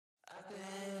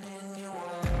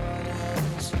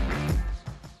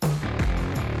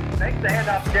Takes the hand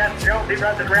off Jeff Jones. He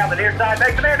runs it around the near side.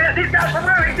 Makes the man miss. He's got some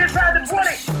room. He's inside the 20.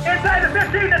 Inside the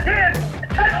 15 to 10.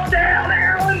 Touchdown,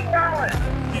 Aaron Collins.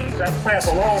 That's a pass,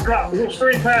 a long drop, a little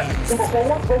screen pass, number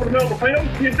 4, over the middle of the field.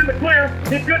 He's in the clear.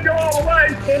 He could go all the way.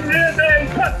 And it is a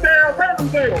touchdown,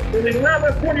 Pendleton. And he's around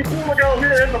that 24 to go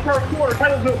here in the first quarter.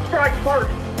 Pendleton strikes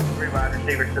first. 3 wide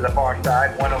receivers to the far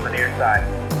side, 1 on the near side.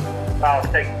 Powell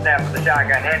takes the snap from the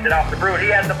shotgun, hands it off to Brewer. He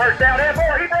has the first down and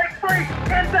more. He breaks free.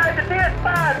 Inside the 10,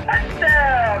 5,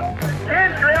 touchdown.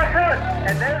 Gentry up front.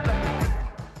 And there's the...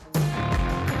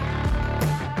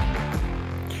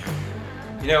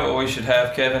 You know what we should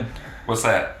have, Kevin? What's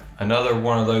that? Another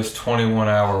one of those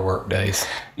 21-hour work days.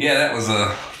 Yeah, that was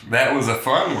a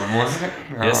fun one, wasn't it?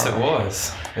 Yes, it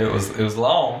was. It was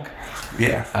long.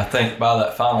 Yeah. I think by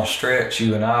that final stretch,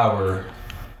 you and I were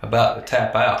about to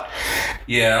tap out.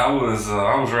 Yeah, I was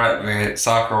writing that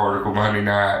soccer article Monday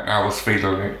night. I was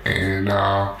feeling it, and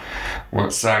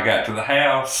once I got to the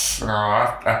house,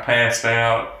 I passed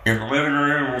out in the living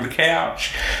room on the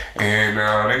couch, and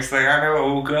next thing I know, I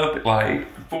woke up at like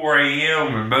 4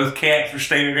 a.m. and both cats were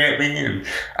staring at me, and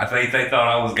I think they thought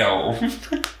I was gone.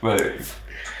 But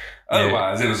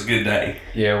otherwise, it was a good day.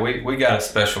 Yeah, we got a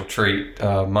special treat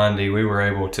Monday. We were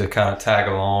able to kind of tag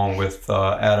along with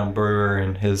Adam Brewer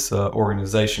and his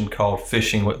organization called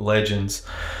Fishing with Legends,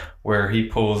 where he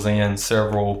pulls in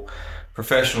several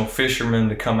professional fishermen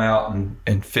to come out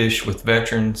and fish with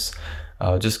veterans.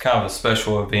 Just kind of a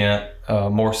special event,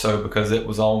 more so because it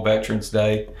was on Veterans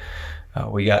Day.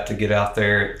 We got to get out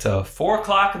there at 4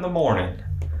 o'clock in the morning.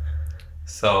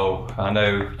 So I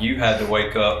know you had to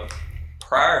wake up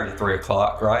prior to 3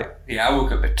 o'clock, right? Yeah, I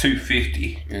woke up at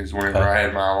 2:50 is whenever I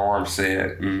had my alarm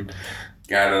set, and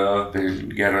got up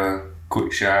and got a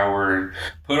quick shower and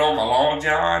put on my long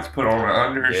johns, put on an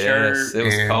undershirt. Yes, it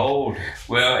was cold.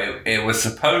 Well, it was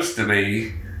supposed to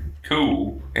be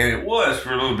cool, and it was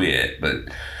for a little bit, but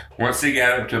once it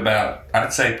got up to about,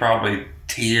 I'd say probably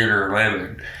 10 or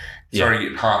 11, it started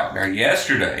getting hot. Now,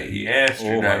 yesterday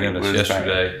Oh my goodness, was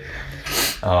yesterday.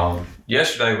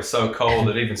 Yesterday was so cold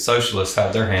that even socialists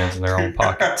had their hands in their own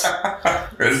pockets.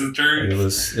 That's the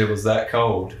truth. It was that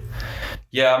cold.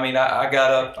 Yeah, I mean, I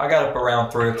got up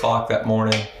around 3 o'clock that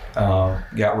morning,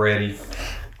 got ready,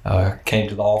 came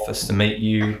to the office to meet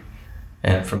you,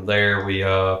 and from there we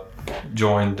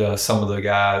joined some of the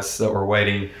guys that were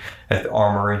waiting at the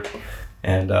armory,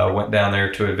 and went down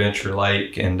there to Adventure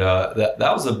Lake, and that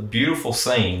was a beautiful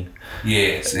scene.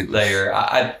 Yes, it was. There.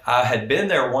 I had been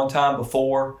there one time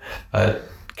before,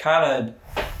 kind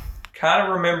of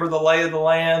remember the lay of the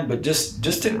land, but just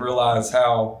didn't realize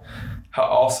how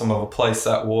awesome of a place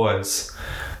that was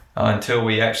until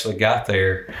we actually got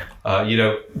there.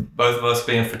 Both of us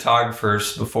being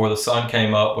photographers, before the sun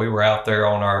came up, we were out there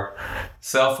on our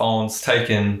cell phones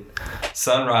taking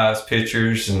sunrise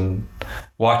pictures and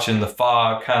watching the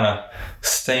fog kind of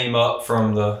steam up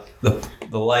from the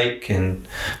lake, and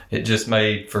it just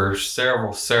made for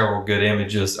several good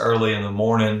images early in the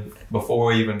morning before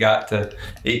we even got to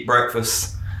eat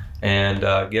breakfast and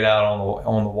get out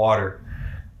on the water.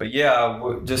 But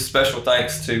yeah, just special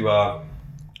thanks to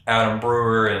Adam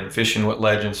Brewer and Fishing with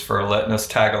Legends for letting us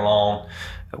tag along.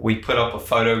 We put up a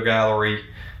photo gallery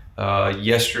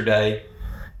yesterday,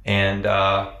 and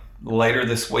later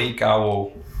this week I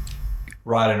will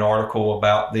write an article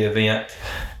about the event.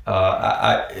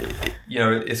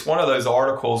 It's one of those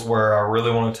articles where I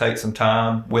really want to take some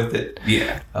time with it.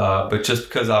 Yeah. But just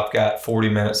because I've got 40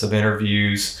 minutes of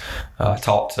interviews, I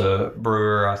talked to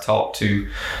Brewer, I talked to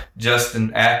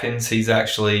Justin Atkins. He's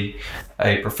actually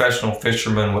a professional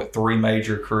fisherman with 3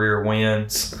 major career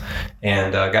wins,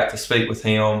 and got to speak with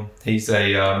him. He's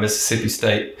a Mississippi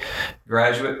State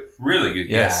graduate. Really good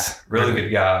guy. Yes, really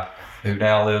good guy who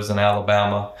now lives in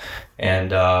Alabama,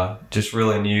 and just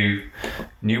really knew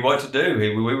what to do.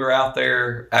 We were out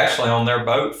there actually on their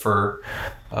boat for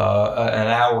an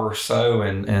hour or so,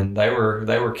 and they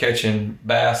were catching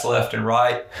bass left and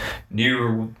right.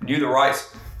 Knew the right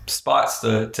spots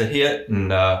to hit,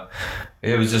 and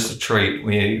it was just a treat.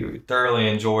 We thoroughly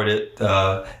enjoyed it.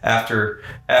 After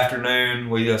afternoon,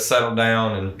 we settled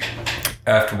down, and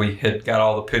after we had got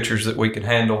all the pictures that we could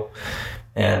handle,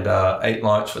 and ate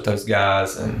lunch with those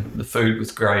guys, and the food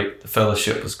was great. The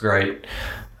fellowship was great.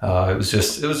 It was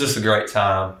just a great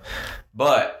time.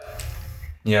 But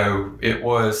it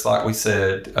was, like we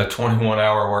said, a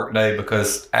 21-hour work day,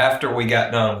 because after we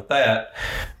got done with that,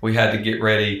 we had to get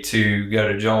ready to go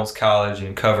to Jones College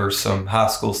and cover some high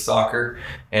school soccer,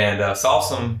 and saw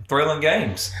some thrilling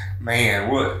games. Man,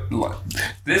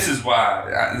 this is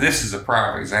why this is a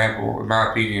prime example, in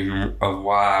my opinion, of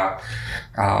why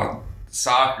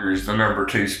soccer is the number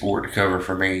 2 sport to cover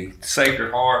for me.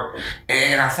 Sacred Heart.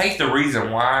 And I think the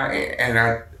reason why, and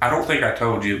I don't think I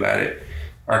told you about it,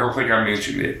 or I don't think I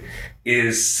mentioned it,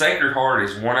 is Sacred Heart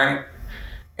is 1A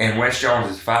and West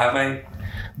Jones is 5A,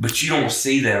 but you don't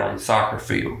see that on the soccer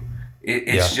field.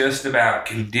 It's just about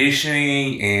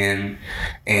conditioning, and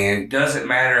it doesn't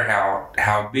matter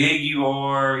how big you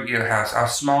are, how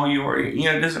small you are.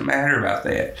 It doesn't matter about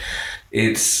that.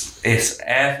 It's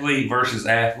athlete versus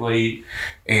athlete,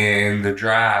 and the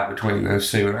drive between those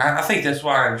two. And I think that's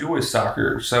why I enjoy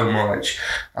soccer so much,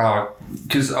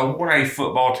 because a 1A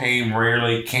football team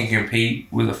rarely can compete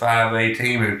with a 5A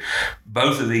team, and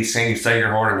both of these teams, Sacred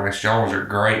Heart and West Jones, are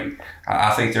great.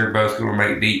 I think they're both going to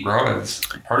make deep runs,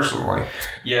 personally.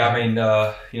 Yeah, I mean,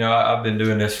 I've been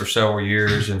doing this for several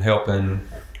years and helping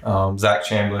Zach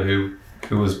Chambly,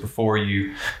 who was before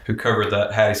you, who covered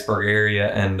that Hattiesburg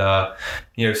area. And,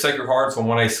 Sacred Heart's a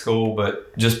 1A school,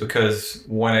 but just because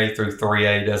 1A through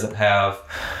 3A doesn't have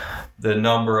the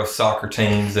number of soccer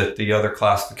teams that the other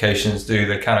classifications do,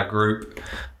 they kind of group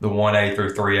the 1A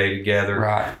through 3A together.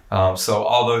 Right. So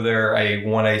although they're a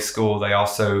 1A school, they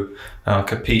also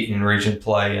compete in region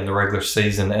play in the regular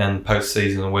season and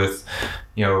postseason with,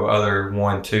 other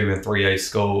 1, 2, and 3A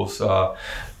schools.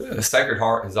 Sacred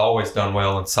Heart has always done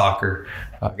well in soccer.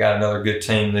 Got another good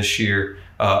team this year.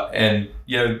 And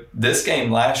this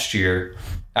game last year,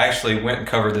 I actually went and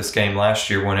covered this game last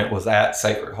year when it was at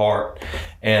Sacred Heart,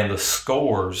 and the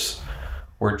scores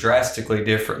were drastically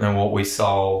different than what we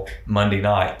saw Monday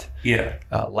night. Yeah.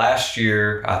 Last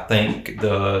year, I think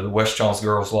the West Jones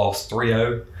girls lost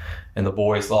 3-0 and the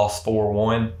boys lost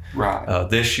 4-1. Right.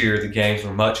 This year, the games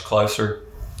were much closer.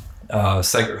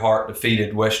 Sacred Heart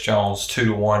defeated West Jones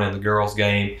 2-1 in the girls'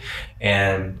 game,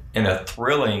 and in a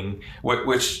thrilling,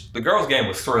 which the girls' game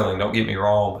was thrilling, don't get me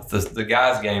wrong, but the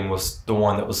guys' game was the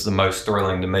one that was the most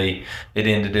thrilling to me. It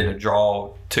ended in a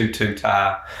draw, 2-2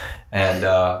 tie, and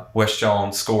West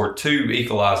Jones scored 2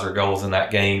 equalizer goals in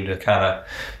that game to kind of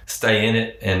stay in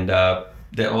it, and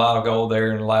didn't allow a goal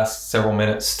there in the last several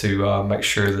minutes to make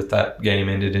sure that game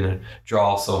ended in a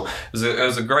draw. So it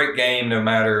was a great game, no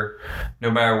matter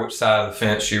which side of the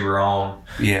fence you were on.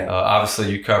 Yeah.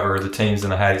 Obviously, you cover the teams in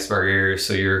the Hattiesburg area,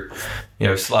 so you're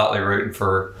slightly rooting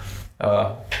for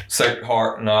Sacred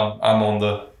Heart, and I'm on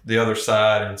the other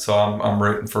side, and so I'm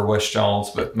rooting for West Jones.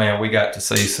 But man, we got to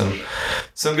see some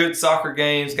good soccer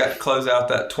games. Got to close out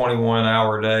that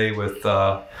 21-hour day with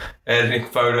editing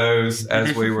photos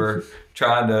as we were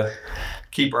trying to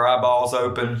keep our eyeballs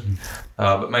open.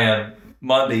 But man,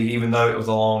 Monday, even though it was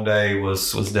a long day,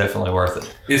 was definitely worth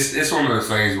it. It's one of those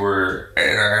things where,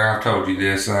 and I've told you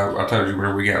this, I told you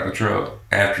whenever we got in the truck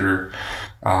after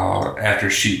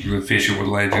shooting the Fishing with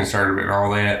Legends tournament and all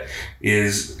that,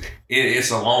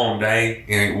 it's a long day,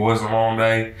 and it was a long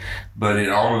day, but it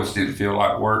almost didn't feel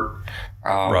like work.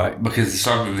 Right. Because it's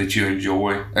something that you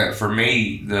enjoy. For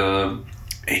me,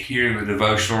 hearing the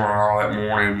devotional and all that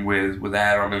morning with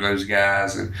Adam and those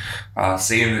guys, and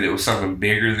seeing that it was something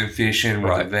bigger than fishing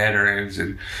with the veterans,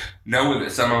 and knowing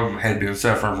that some of them had been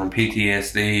suffering from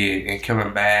PTSD and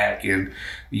coming back, and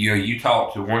you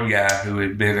talked to one guy who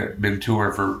had been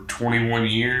touring for 21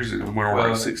 years and went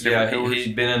on 6 different tours.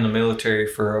 He'd been in the military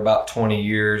for about 20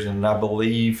 years, and I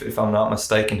believe, if I'm not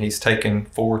mistaken, he's taken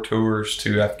 4 tours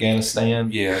to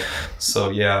Afghanistan. Yeah. So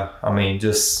I mean,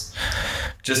 just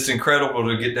incredible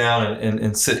to get down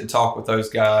and sit and talk with those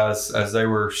guys as they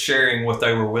were sharing what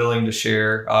they were willing to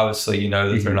share. Obviously, you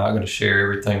know that they're not going to share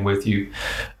everything with you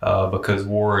because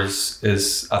war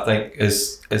is I think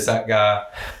as that guy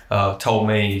told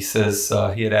me, he says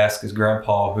he had asked his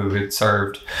grandpa, who had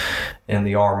served in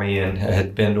the Army and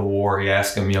had been to war. He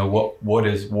asked him, what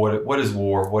is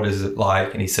war? What is it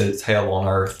like? And he said it's hell on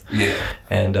earth. Yeah.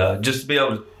 And just to be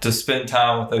able to spend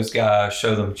time with those guys,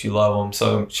 show them that you love them,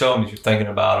 so show them that you're thinking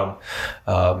about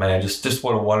them. Man, just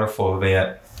what a wonderful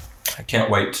event. I can't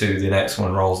wait till the next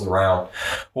one rolls around.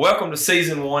 Welcome to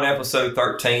Season 1, Episode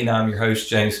 13. I'm your host,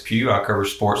 James Pugh. I cover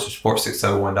sports for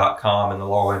Sports601.com and the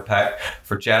Laurel Impact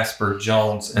for Jasper,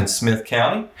 Jones, and Smith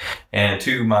County. And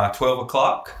to my 12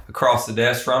 o'clock across the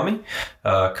desk from me,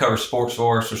 cover sports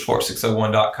for us for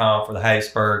Sports601.com for the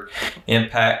Hattiesburg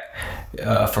Impact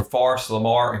for Forest,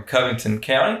 Lamar, and Covington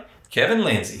County, Kevin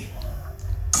Lindsay.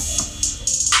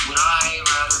 Would I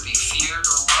rather be feared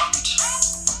or loved?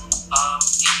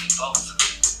 Both.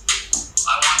 I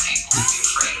want people to be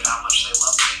afraid of how much they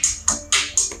love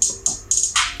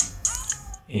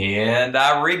me. And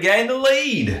I regained the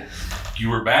lead. You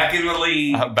were back in the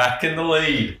lead. I'm back in the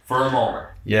lead. For a moment.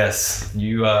 Yes.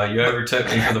 You overtook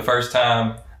me for the first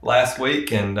time last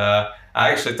week, and I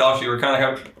I actually thought you were kind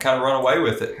of run away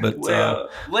with it, but we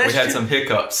had some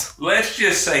hiccups. Let's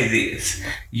just say this: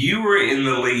 you were in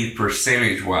the lead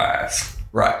percentage-wise.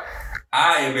 Right.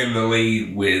 I am in the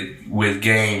lead with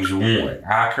games won.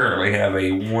 I currently have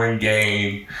a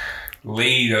 1-game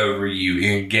lead over you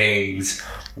in games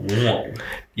won.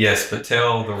 Yes, but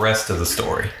tell the rest of the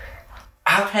story.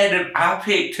 I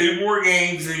picked 2 more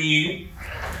games than you,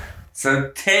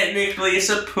 so technically it's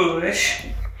a push.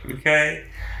 Okay.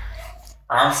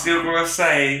 I'm still going to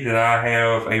say that I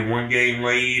have a 1-game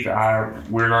lead.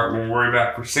 We're not going to worry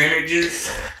about percentages.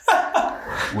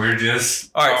 We're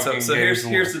just all right. So here's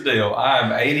the deal.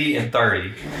 I'm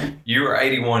 80-30. You are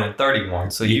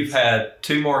 81-31. So you've had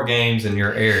 2 more games in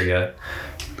your area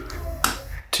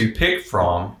to pick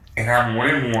from, and I'm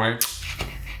 1-1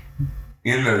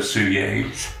 in those 2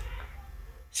 games.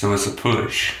 So it's a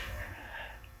push.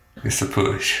 It's a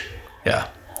push. Yeah.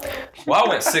 Well, I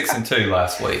went 6-2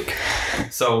 last week,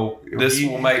 so this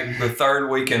will make the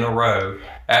 3rd week in a row.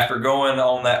 After going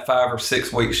on that 5 or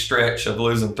 6 week stretch of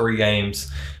losing 3 games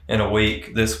in a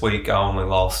week, this week I only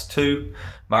lost 2.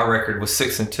 My record was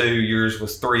 6-2. Yours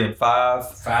was 3-5.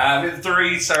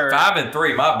 5-3, sir.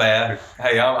 5-3. My bad.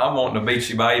 Hey, I'm wanting to beat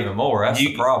you by even more. That's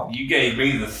the problem. You gave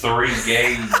me the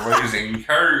 3-game losing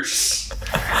curse.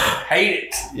 Hate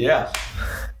it. Yeah.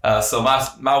 So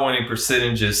my winning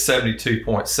percentage is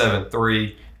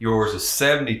 72.73. Yours is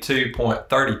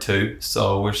 72.32.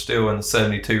 So we're still in the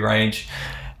 72 range.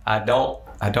 I don't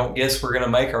guess we're gonna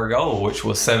make our goal, which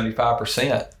was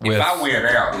 75%. If I win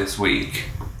out this week,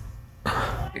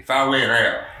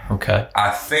 okay,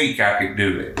 I think I could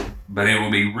do it, but it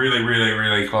will be really, really,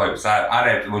 really close. I'd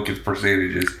have to look at the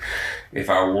percentages if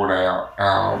I won out,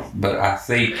 but I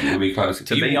think it would be close.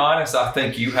 To be honest, I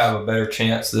think you have a better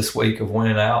chance this week of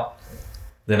winning out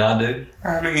than I do.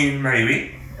 I mean,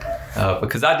 maybe.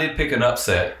 Because I did pick an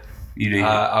upset. You did?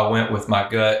 I went with my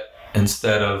gut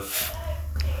instead of,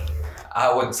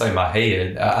 I wouldn't say my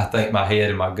head. I think my head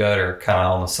and my gut are kind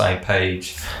of on the same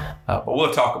page. But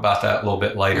we'll talk about that a little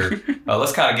bit later.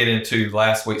 Let's kind of get into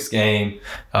last week's game.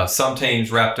 Some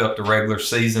teams wrapped up the regular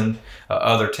season.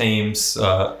 Other teams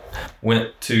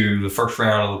went to the first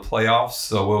round of the playoffs.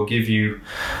 So we'll give you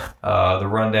the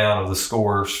rundown of the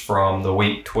scores from the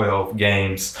Week 12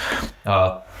 games.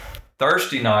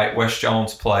 Thursday night, West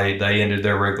Jones played. They ended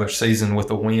their regular season with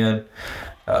a win.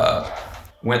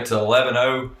 Went to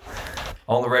 11-0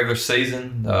 on the regular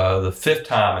season. The 5th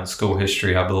time in school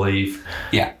history, I believe.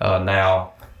 Yeah.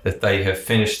 Now that they have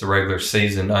finished the regular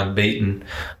season unbeaten.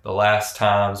 The last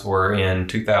times were in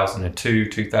 2002,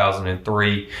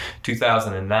 2003,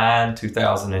 2009,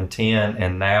 2010,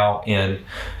 and now in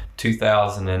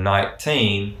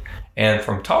 2019. And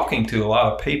from talking to a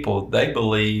lot of people, they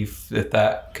believe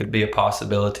that could be a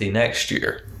possibility next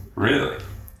year. Really?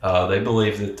 They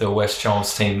believe that the West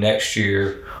Jones team next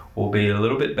year will be a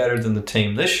little bit better than the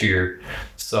team this year.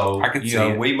 So, I could see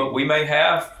it. we may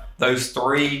have those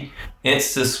 3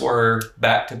 instances where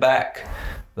back-to-back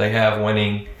they have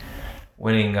winning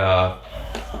all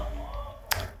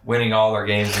their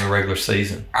games in the regular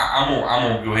season. I'm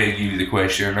gonna go ahead and give you the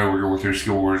question. I know we're going through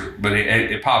scores, but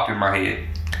it popped in my head.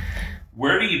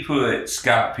 Where do you put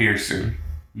Scott Pearson,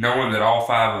 knowing that all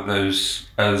 5 of those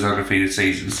undefeated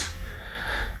seasons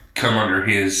come under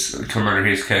his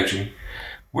coaching?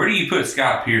 Where do you put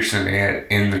Scott Pearson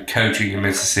in the coaching in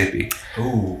Mississippi?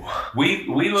 Ooh, we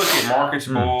look at Marcus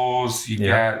Bowles. You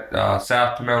got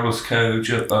South Pinola's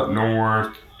coach up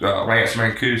north, Lance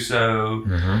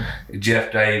Mancuso,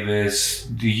 Jeff Davis.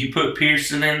 Do you put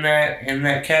Pearson in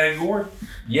that category?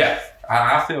 Yeah,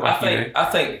 I feel like I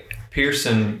think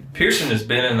Pearson has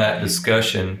been in that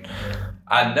discussion.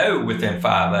 I know within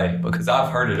 5A because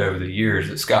I've heard it over the years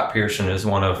that Scott Pearson is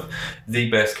one of the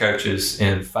best coaches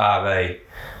in 5A.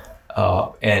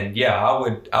 And yeah,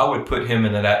 I would put him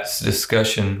in that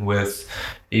discussion with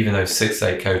even those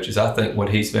 6A coaches. I think what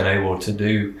he's been able to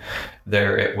do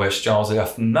there at West Jones,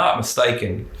 if I'm not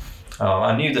mistaken,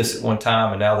 I knew this at one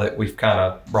time, and now that we've kind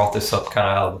of brought this up kind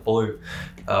of out of the blue,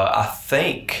 I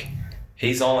think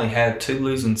he's only had 2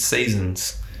 losing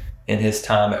seasons in his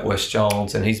time at West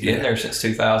Jones, and he's been there since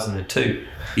 2002.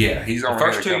 Yeah, he's on the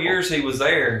first 2 years he was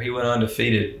there, he went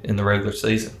undefeated in the regular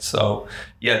season. So,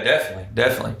 yeah,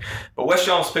 definitely. But West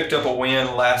Jones picked up a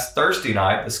win last Thursday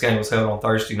night. This game was held on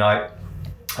Thursday night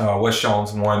West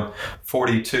Jones won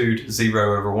 42-0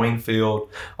 over Wingfield.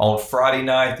 On Friday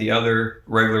night, the other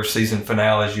regular season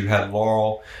finales, you had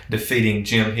Laurel defeating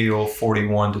Jim Hill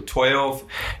 41-12.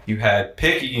 You had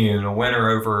Picayune, a winner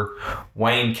over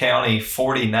Wayne County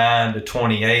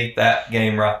 49-28. That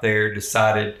game right there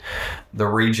decided the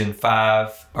Region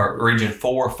 4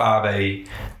 5A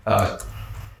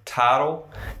title.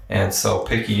 And so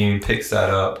Picayune picks that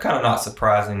up. Kind of not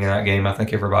surprising in that game. I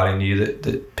think everybody knew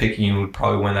that Picayune would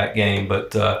probably win that game.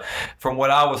 But from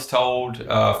what I was told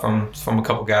from a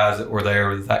couple guys that were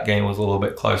there, that game was a little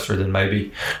bit closer than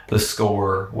maybe the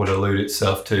score would allude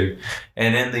itself to.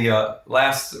 And in the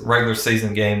last regular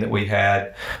season game that we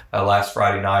had last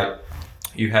Friday night,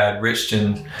 you had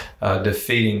Richton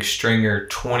defeating Stringer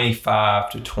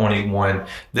 25-21.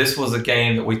 This was a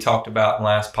game that we talked about in the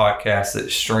last podcast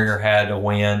that Stringer had to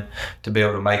win to be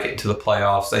able to make it to the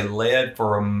playoffs. They led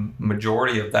for a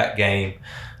majority of that game,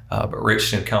 but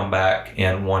Richton come back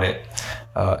and won it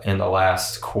in the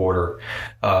last quarter.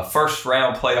 First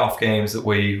round playoff games that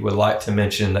we would like to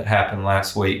mention that happened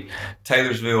last week.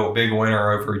 Taylorsville, big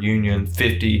winner over Union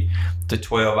 50-12.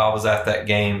 I was at that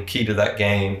game. Key to that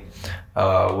game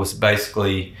was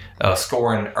basically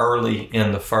scoring early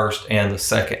in the first and the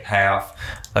second half.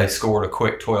 They scored a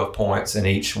quick 12 points in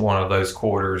each one of those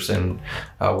quarters and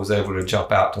was able to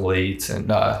jump out to leads.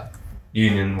 And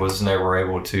Union was never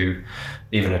able to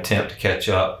even attempt to catch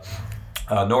up.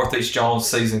 Northeast Jones'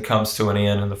 season comes to an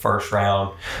end in the first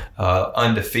round.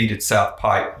 Undefeated South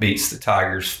Pike beats the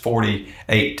Tigers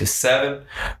 48-7.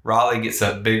 Raleigh gets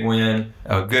a big win,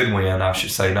 a good win, I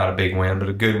should say, not a big win, but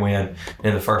a good win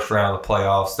in the first round of the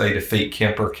playoffs. They defeat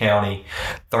Kemper County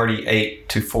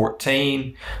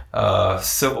 38-14.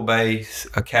 Civil Bay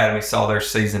Academy saw their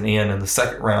season end in the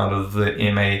second round of the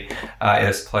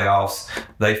MAIS playoffs.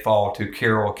 They fall to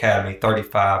Carroll Academy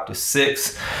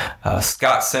 35-6.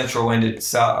 Scott Central ended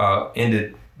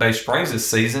Bay Springs'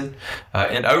 season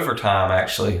in overtime,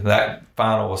 actually. That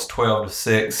final was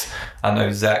 12-6. I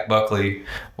know Zach Buckley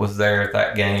was there at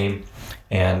that game.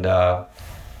 And,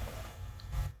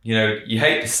 you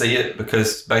hate to see it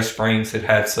because Bay Springs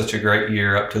had such a great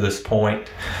year up to this point.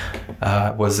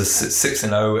 Was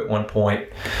 6-0 at one point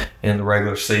in the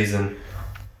regular season.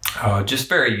 Just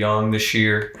very young this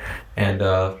year, and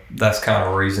that's kind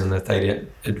of a reason that they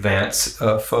didn't advance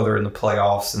further in the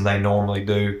playoffs than they normally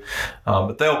do.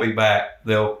 But they'll be back.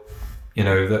 They'll,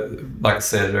 like I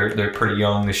said, they're pretty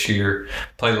young this year.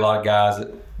 Played a lot of guys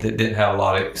that didn't have a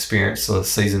lot of experience the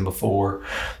season before.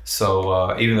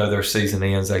 So even though their season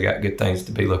ends, they got good things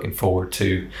to be looking forward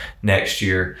to next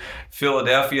year.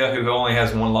 Philadelphia, who only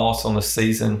has one loss on the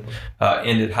season,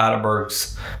 ended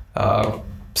Heidelberg's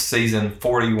season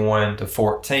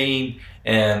 41-14,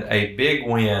 and a big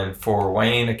win for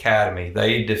Wayne Academy.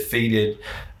 They defeated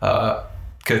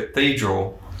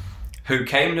Cathedral, who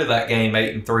came to that game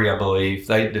 8-3, I believe.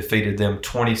 They defeated them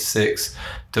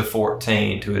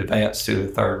 26-14 to advance to the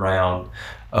third round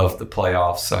of the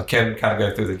playoffs. Kevin, kind of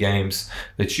go through the games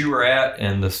that you were at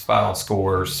and the final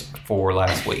scores for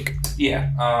last week.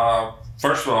 Yeah.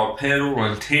 First of all, Petal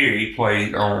and Terry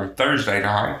played on Thursday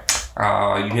night.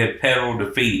 You had Petal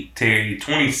defeat Terry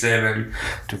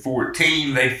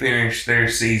 27-14. They finished their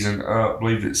season up. I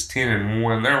believe it's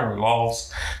 10-1. Their only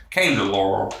loss came to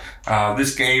Laurel.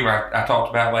 This game I talked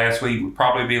about last week would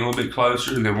probably be a little bit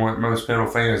closer than what most Petal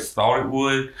fans thought it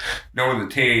would, knowing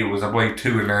that Terry was, I believe,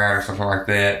 2-9 or something like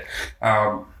that.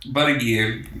 But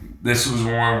again, this was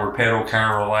one where Petal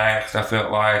kind of relaxed, I felt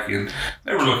like, and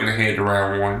they were looking ahead to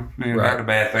round one. Not a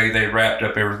bad thing. They wrapped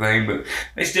up everything, but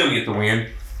they still get the win.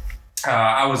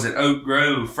 I was at Oak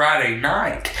Grove Friday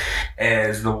night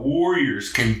as the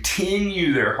Warriors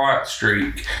continue their hot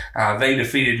streak. They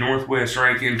defeated Northwest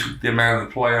Rankin, took them out of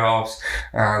the playoffs.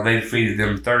 They defeated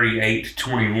them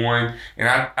 38-21. And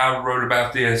I wrote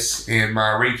about this in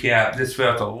my recap. This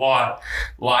felt a lot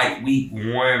like week 1,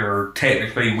 or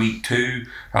technically week 2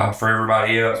 for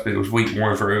everybody else, but it was week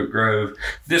 1 for Oak Grove.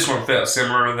 This one felt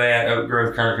similar to that. Oak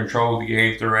Grove kind of controlled the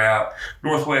game throughout.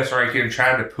 Northwest Rankin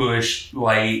tried to push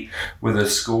late with a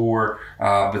score,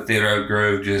 but then Oak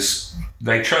Grove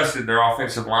they trusted their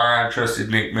offensive line, trusted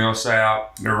Nick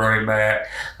Millsap, their running back,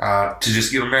 to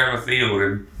just get them down the field.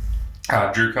 And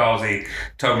Drew Causey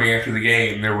told me after the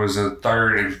game there was a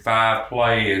 3rd and 5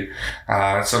 play,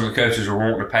 and some of the coaches were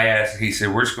wanting to pass, and he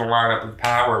said, we're just going to line up with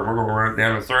power and we're going to run it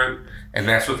down the throat. And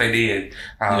that's what they did.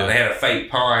 They had a fake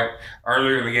punt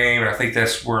earlier in the game, and I think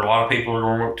that's where a lot of people are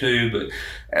going up to. But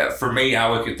for me,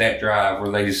 I look at that drive where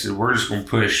they just said, we're just going to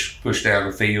push down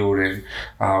the field, and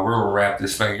we're going to wrap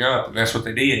this thing up. And that's what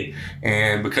they did.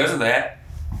 And because of that,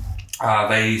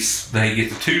 They get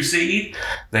the 2 seed.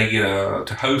 They get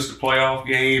to host a playoff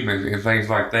game and things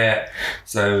like that.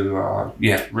 So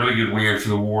really good win for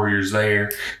the Warriors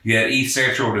there. You had East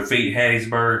Central defeat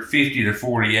Hattiesburg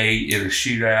 50-48 in a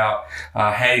shootout.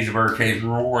 Hattiesburg came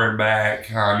roaring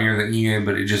back near the end,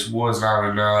 but it just was not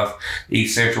enough.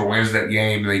 East Central wins that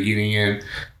game. They get in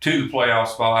to the playoff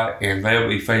spot, and they'll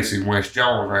be facing West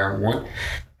Jones round 1.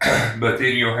 But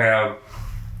then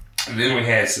we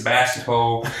had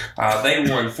Sebastopol. They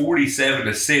won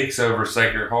 47-6 over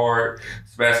Sacred Heart.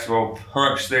 Sebastopol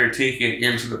punched their ticket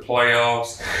into the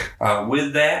playoffs.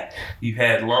 With that, you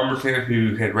had Lumberton,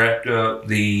 who had wrapped up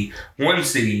the 1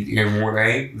 seed in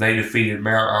 1A. They defeated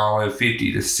Mount Olive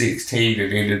 50-16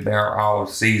 and ended Mount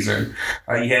Olive's season.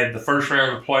 You had the first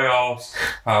round of the playoffs,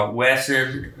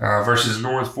 Wesson versus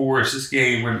North Forest. This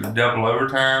game went to double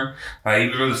overtime,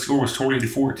 even though the score was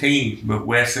 20-14. But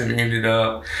Wesson ended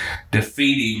up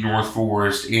defeating North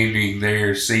Forest, ending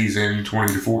their season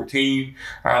 20-14.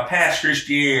 Pass Christian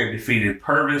defeated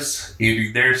Purvis,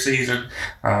 ending their season.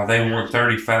 They won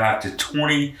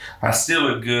 35-20.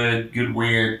 Still a good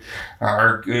win,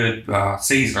 or good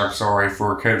season,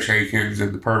 for Coach Hankins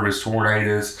and the Purvis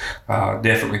Tornadoes.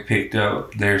 Definitely picked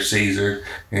up their season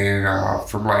and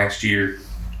from last year.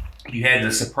 You had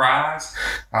the surprise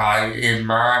in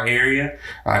my area.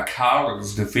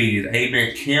 Collins defeated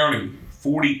Ament County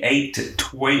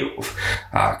 48-12.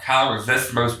 Collins, that's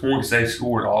the most points they've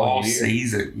scored all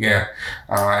season. Yeah.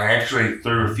 Actually,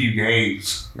 through a few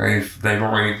games, they've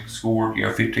only scored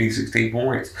 15, 16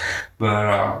 points.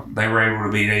 But they were able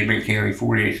to beat Ament County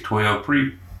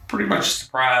 48-12. Pretty much a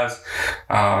surprise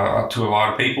to a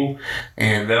lot of people,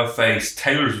 and they'll face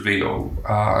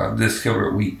Taylorsville this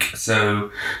coming week.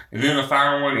 So, and then the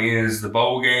final one is the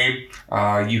bowl game.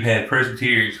 You had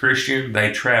Presbyterian Christian.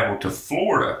 They traveled to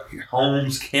Florida,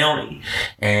 Holmes County,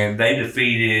 and they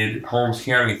defeated Holmes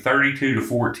County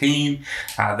 32-14.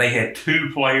 They had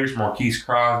 2 players, Marquise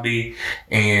Crosby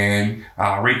and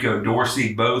Rico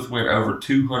Dorsey, both went over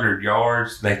 200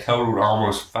 yards. They totaled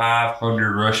almost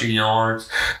 500 rushing yards.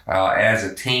 As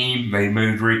a team, they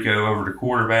moved Rico over to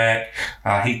quarterback.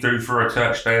 He threw for a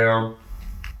touchdown.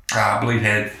 I believe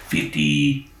had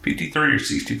 53 or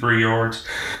 63 yards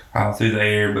through the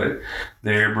air, but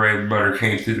their bread and butter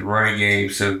came through the running game.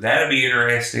 So that'll be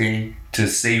interesting to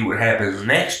see what happens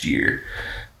next year,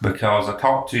 because I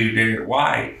talked to Derek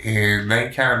White, and they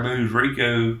kind of moved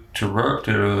Rico to run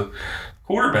to the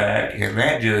quarterback, and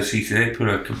that just, he said, it put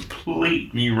a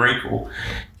complete new wrinkle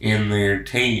in their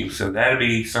team. So that'll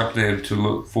be something to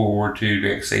look forward to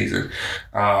next season.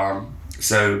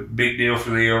 So big deal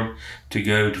for them to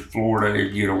go to Florida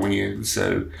and get a win.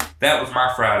 So that was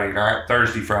my Friday night.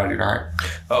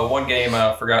 One game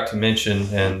I forgot to mention,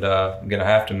 and I'm going to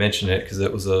have to mention it because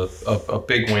it was a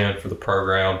big win for the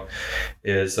program,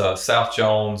 is South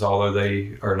Jones. Although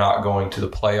they are not going to the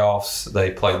playoffs, they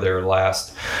played their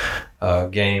last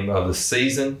game of the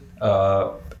season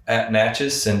at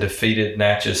Natchez and defeated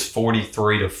Natchez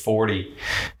 43-40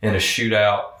 in a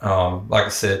shootout. Like I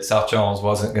said, South Jones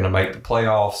wasn't going to make the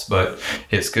playoffs, but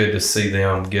it's good to see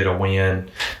them get a win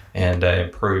and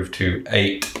improve to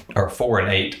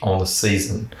 4-8 on the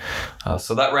season.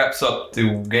 So that wraps up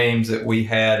the games that we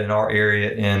had in our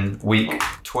area in week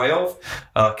 12.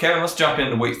 Kevin, let's jump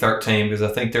into week 13, because I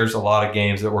think there's a lot of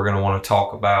games that we're going to want to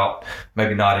talk about,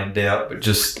 maybe not in depth, but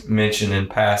just mention in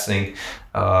passing,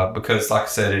 because like I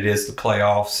said, it is the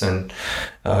playoffs, and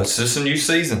it's just a new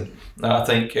season. I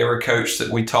think every coach that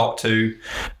we talk to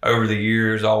over the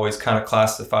years always kind of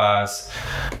classifies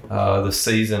the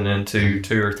season into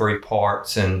 2 or 3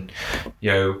 parts, and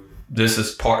this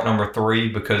is part number 3,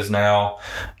 because now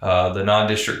the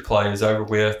non-district play is over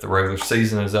with, the regular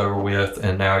season is over with,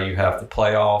 and now you have the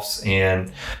playoffs.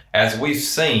 And as we've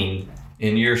seen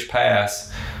in years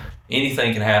past,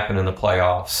 anything can happen in the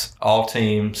playoffs. All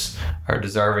teams are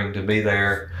deserving to be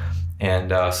there. And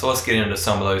so let's get into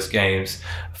some of those games.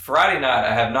 Friday night,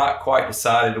 I have not quite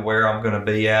decided where I'm going to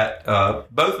be at.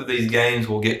 Both of these games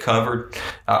will get covered.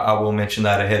 I will mention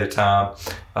that ahead of time.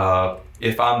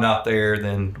 If I'm not there,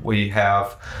 then we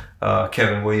have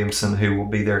Kevin Williamson, who will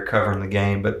be there covering the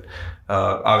game. But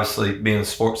obviously, being the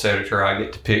sports editor, I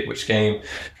get to pick which game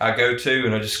I go to,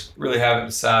 and I just really haven't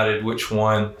decided which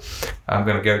one I'm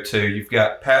going to go to. You've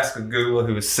got Pascagoula,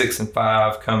 who is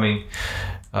 6-5, coming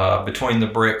between the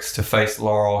bricks to face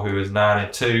Laurel, who is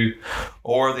 9-2.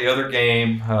 Or the other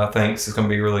game I think is going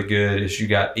to be really good is you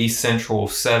got East Central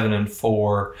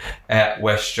 7-4 at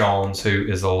West Jones, who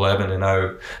is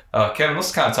 11-0. Kevin,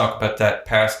 let's kind of talk about that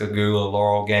Pascagoula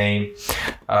Laurel game.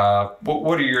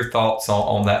 What are your thoughts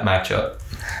on that matchup?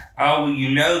 Oh,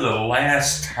 the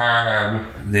last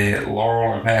time that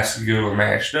Laurel and Pascagoula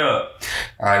matched up,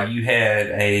 you had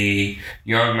a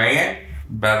young man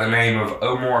by the name of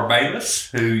Omar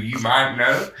Bayless, who you might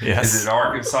know is at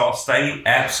Arkansas State,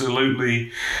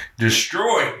 absolutely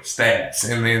destroyed stats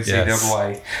in the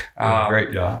NCAA.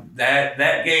 Great job.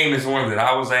 That game is one that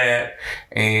I was at,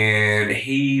 and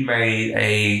he made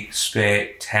a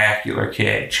spectacular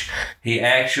catch. He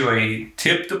actually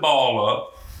tipped the ball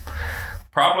up,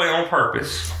 probably on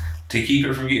purpose, to keep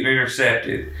it from getting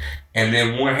intercepted, and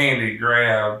then made a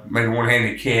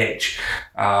one-handed catch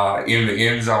in the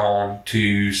end zone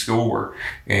to score,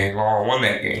 and Laurel won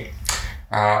that game.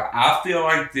 I feel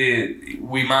like that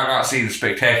we might not see the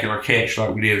spectacular catch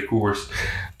like we did, of course,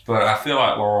 but I feel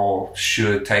like Laurel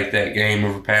should take that game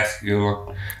over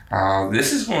Pascagoula.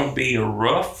 This is going to be a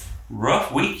rough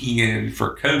weekend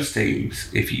for coast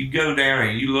teams. If you go down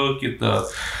and you look at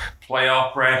the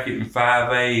playoff bracket in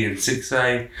 5A and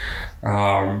 6A,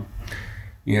 I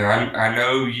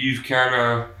know you've kind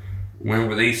of went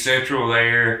with East Central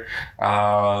there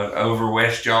over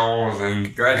West Jones, and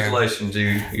congratulations,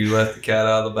 you let the cat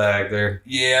out of the bag there.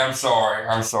 Yeah, I'm sorry.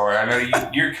 I know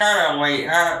you're kind of late.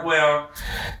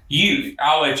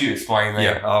 I'll let you explain that.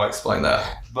 Yeah, I'll explain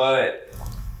that. But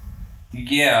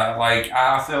yeah,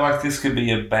 I feel like this could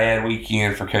be a bad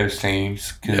weekend for coast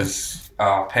teams because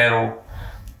Petal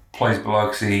plays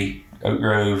Biloxi, Oak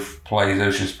Grove plays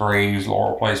Ocean Springs,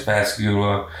 Laurel plays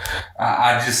Pascagoula.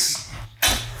 I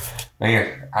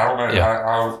don't know. Yeah.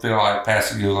 I feel like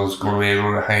Pascagoula is going to be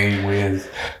able to hang with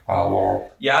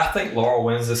Laurel. Yeah, I think Laurel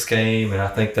wins this game, and I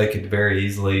think they could very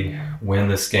easily win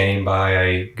this game by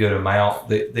a good amount.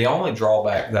 The only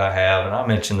drawback that I have, and I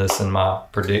mentioned this in my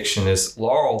prediction, is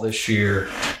Laurel this year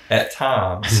at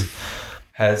times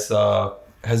has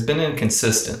been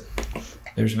inconsistent.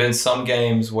 There's been some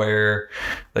games where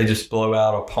they just blow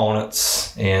out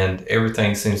opponents and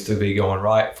everything seems to be going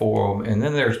right for them. And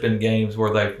then there's been games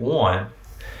where they've won,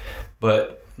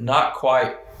 but not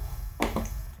quite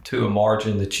to a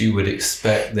margin that you would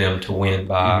expect them to win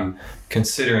by,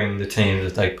 considering the team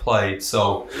that they played.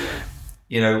 So,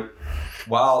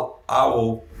 while I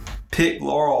will pick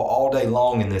Laurel all day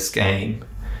long in this game,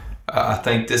 I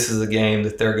think this is a game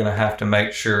that they're going to have to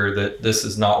make sure that this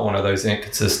is not one of those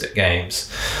inconsistent games.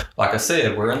 Like I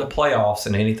said, we're in the playoffs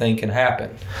and anything can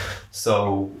happen.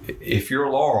 So if you're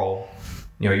Laurel,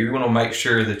 you're going to make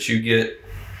sure that you get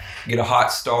a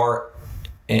hot start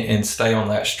and stay on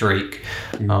that streak.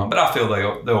 But I feel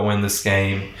they'll win this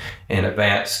game and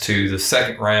advance to the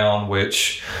second round,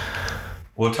 which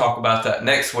we'll talk about that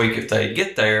next week if they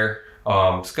get there.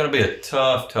 It's going to be a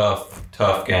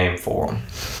tough game for them.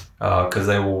 Because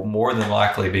they will more than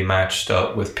likely be matched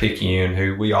up with Picayune,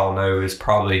 who we all know is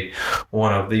probably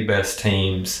one of the best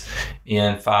teams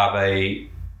in 5A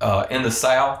in the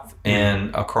South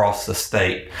and across the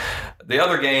state. The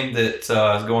other game that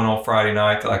is going on Friday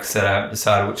night, like I said, I haven't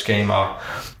decided which game I'll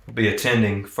be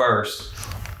attending first.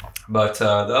 But the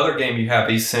other game, you have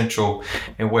East Central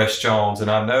and West Jones. And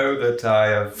I know that I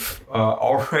have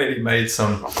already made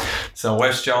some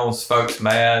West Jones folks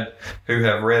mad who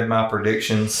have read my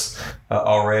predictions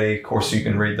already. Of course, you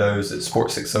can read those at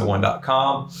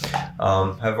sports601.com.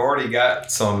 Have already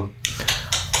got some,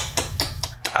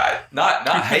 not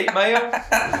hate mail,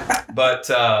 but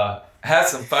had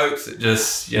some folks that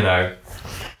just, they're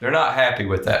not happy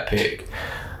with that pick.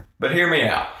 But hear me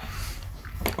out.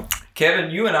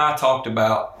 Kevin, you and I talked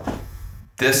about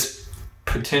this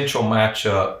potential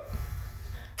matchup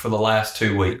for the last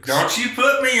 2 weeks. Don't you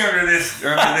put me under this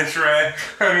rug.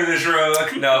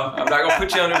 No, I'm not going to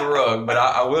put you under the rug, but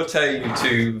I will tell you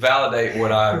to validate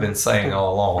what I've been saying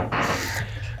all along.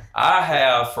 I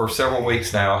have, for several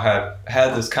weeks now,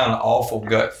 had this kind of awful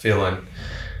gut feeling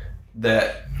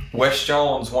that West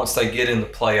Jones, once they get in the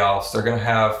playoffs, they're going to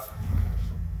have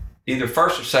either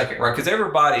first or second, right? Because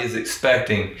everybody is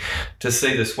expecting to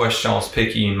see this West Jones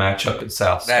Picayune matchup in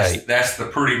South State. That's the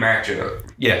pretty matchup.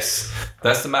 Yes,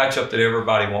 that's the matchup that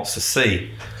everybody wants to see.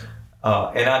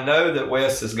 And I know that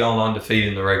West has gone undefeated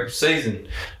in the regular season,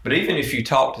 but even if you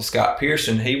talk to Scott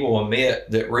Pearson, he will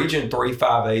admit that Region 3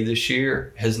 5A this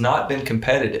year has not been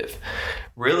competitive.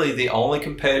 Really, the only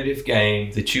competitive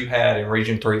game that you had in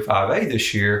Region 3 5A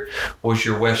this year was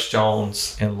your West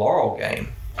Jones and Laurel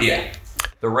game. Yeah.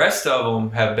 The rest of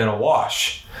them have been a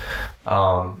wash.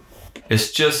 And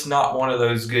It's just not one of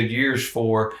those good years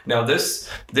for now. This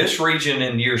region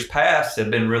in years past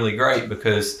have been really great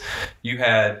because you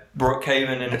had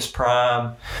Brookhaven in its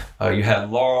prime, you had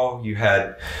Laurel, you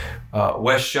had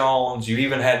West Jones, you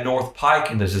even had North Pike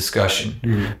in the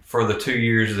discussion for the 2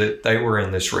 years that they were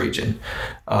in this region,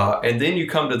 and then you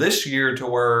come to this year to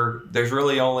where there's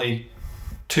really only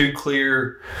 2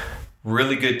 clear,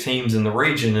 really good teams in the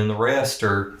region, and the rest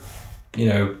are,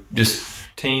 just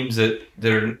teams that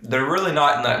they're really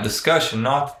not in that discussion.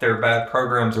 Not that they're bad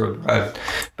programs or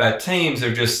bad teams.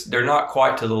 They're not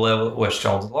quite to the level that West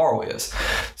Jones and Laurel is.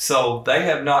 So they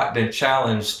have not been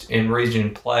challenged in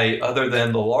region play other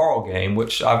than the Laurel game,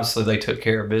 which obviously they took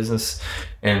care of business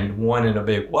and won in a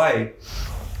big way.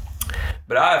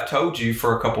 But I have told you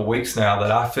for a couple weeks now that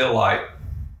I feel like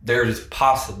there's a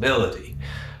possibility,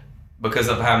 because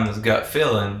I'm having this gut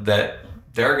feeling, that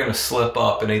they're going to slip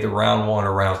up in either round 1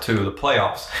 or round 2 of the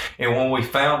playoffs. And when we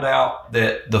found out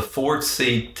that the 4th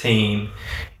seed team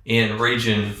in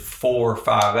Region 4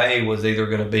 5A was either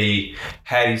going to be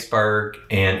Hattiesburg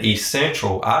and East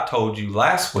Central, I told you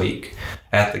last week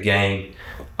at the game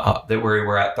that we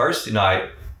were at Thursday night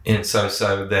in So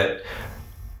that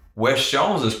West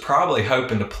Jones is probably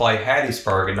hoping to play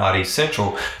Hattiesburg and not East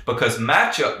Central, because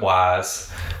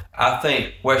matchup-wise, I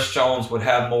think West Jones would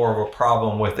have more of a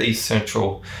problem with East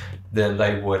Central than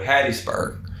they would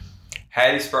Hattiesburg.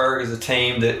 Hattiesburg is a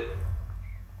team that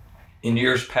in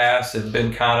years past has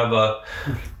been kind of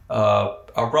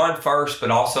a run first,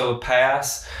 but also a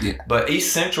pass. Yeah. But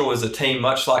East Central is a team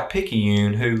much like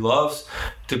Picayune who loves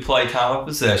to play time of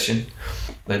possession.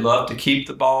 They love to keep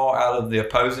the ball out of the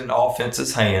opposing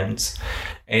offense's hands.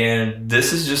 And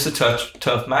this is just a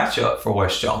tough matchup for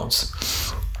West Jones.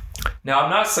 Now,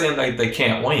 I'm not saying they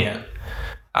can't win.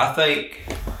 I think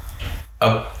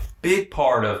a big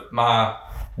part of my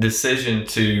decision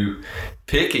to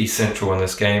pick East Central in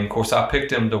this game, of course, I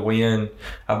picked them to win,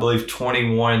 I believe,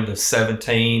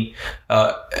 21-17.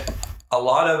 A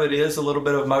lot of it is a little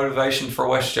bit of motivation for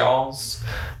West Jones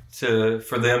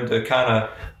for them to kind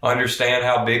of understand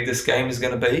how big this game is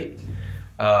going to be.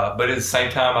 But at the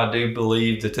same time, I do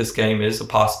believe that this game is a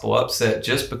possible upset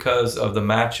just because of the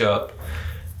matchup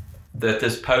that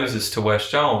this poses to West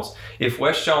Jones. If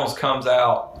West Jones comes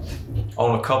out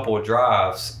on a couple of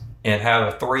drives and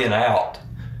have a 3 and out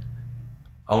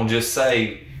on just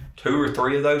say 2 or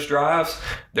 3 of those drives,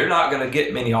 they're not going to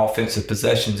get many offensive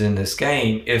possessions in this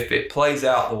game if it plays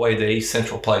out the way that East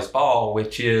Central plays ball,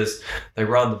 which is they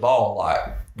run the ball a lot.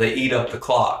 They eat up the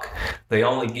clock. They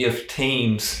only give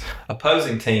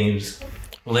opposing teams,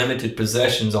 limited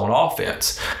possessions on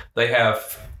offense. They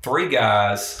have 3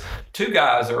 guys, 2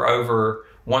 guys are over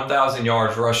 1,000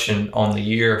 yards rushing on the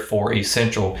year for East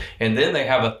Central. And then they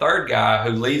have a 3rd guy who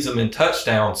leads them in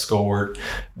touchdowns scored,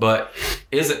 but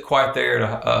isn't quite there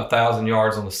to 1,000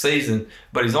 yards on the season,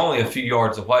 but he's only a few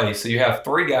yards away. So you have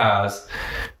 3 guys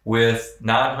with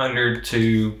 900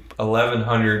 to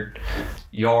 1,100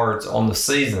 yards on the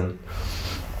season.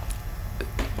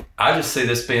 I just see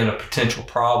this being a potential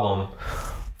problem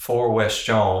for West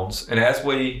Jones. And as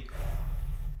we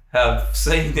have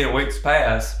seen in weeks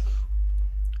past,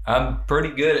 I'm pretty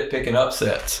good at picking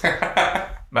upsets.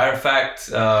 Matter of fact,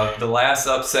 the last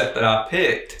upset that I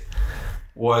picked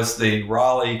was the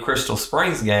Raleigh Crystal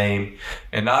Springs game,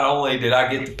 and not only did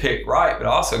I get the pick right, but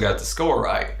I also got the score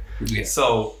right. Yeah.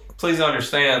 So please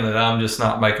understand that I'm just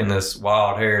not making this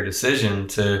wild hair decision.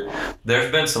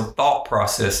 There's been some thought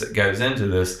process that goes into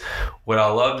this. Would I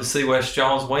love to see West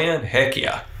Jones win? Heck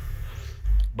yeah.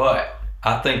 But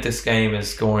I think this game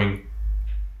is going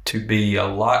to be a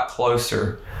lot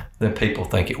closer than people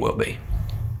think it will be.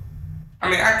 I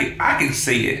mean, I can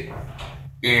see it.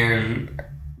 And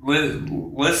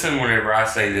listen, whenever I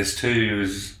say this too,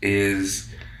 is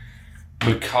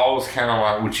because kind of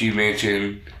like what you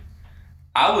mentioned,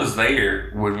 I was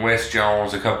there when West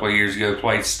Jones a couple of years ago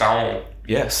played Stone.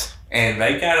 Yes. And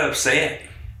they got upset.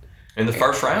 In the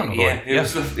first round, yeah, it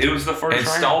was the first round. And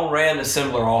Stone ran a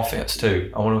similar offense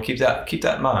too. I want to keep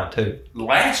that in mind too.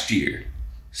 Last year,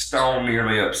 Stone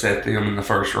nearly upset them in the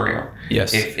first round.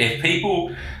 Yes. If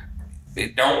people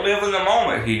don't live in the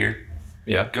moment here,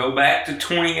 go back to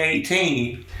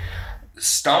 2018.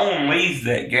 Stone leads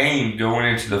that game going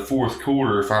into the 4th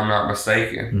quarter, if I'm not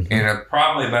mistaken, and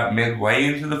probably about midway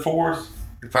into the 4th,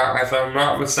 if I'm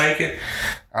not mistaken.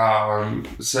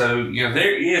 So,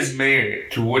 there is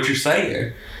merit to what you're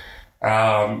saying.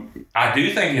 I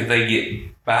do think if they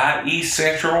get by East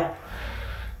Central,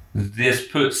 this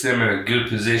puts them in a good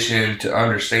position to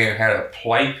understand how to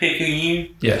play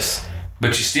Picayune. Yes.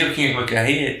 But you still can't look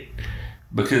ahead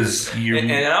because you.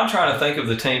 And I'm trying to think of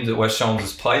the teams that West Jones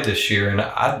has played this year, and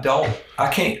I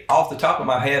can't, off the top of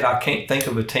my head, I can't think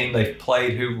of a team they've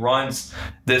played who runs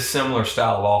this similar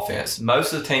style of offense.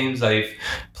 Most of the teams they've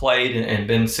played and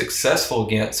been successful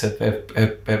against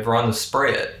have run the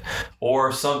spread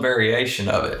or some variation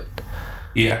of it.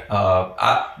 Yeah.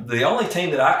 The only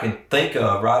team that I can think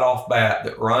of right off bat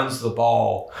that runs the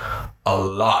ball a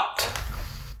lot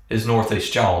is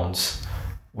Northeast Jones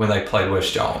when they played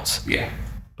West Jones. Yeah.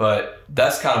 But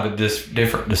that's kind of a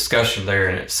different discussion there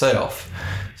in itself.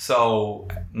 So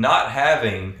not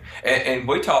having, and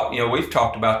we've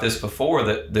talked about this before,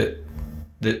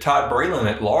 that Todd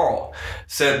Breland at Laurel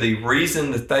said the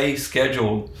reason that they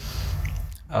scheduled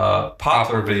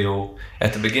Poplarville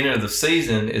at the beginning of the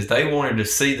season is they wanted to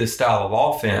see the style of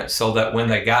offense so that when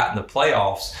they got in the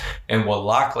playoffs and will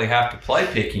likely have to play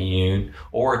Picayune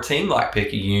or a team like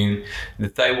Picayune,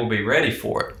 that they will be ready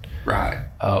for it. Right.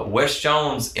 West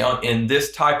Jones in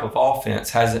this type of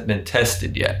offense hasn't been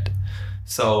tested yet.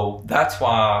 So that's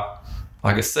why,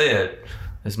 like I said,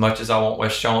 as much as I want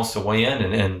West Jones to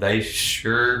win, and they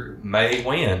sure may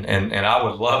win, and I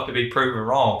would love to be proven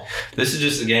wrong, this is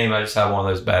just a game I just have one of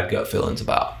those bad gut feelings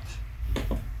about.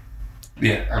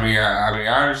 Yeah, I mean,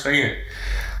 I understand.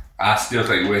 I still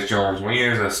think West Jones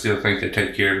wins. I still think they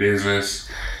take care of business.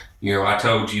 You know, I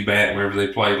told you back whenever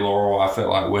they played Laurel, I felt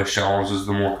like West Jones was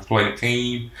the more complete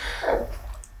team.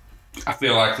 I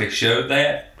feel like they showed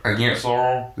that against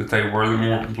Laurel, that they were the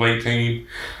more complete team.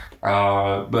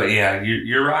 But yeah,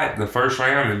 you're right. The first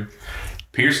round, and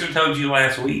Pearson told you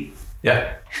last week.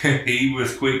 Yeah. He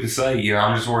was quick to say,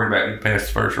 I'm just worried about getting past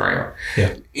the first round.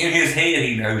 Yeah. In his head,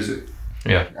 he knows it.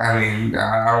 Yeah. I mean,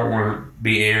 I don't want to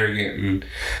be arrogant and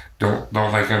don't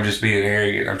think I'm just being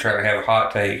arrogant. I'm trying to have a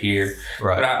hot take here.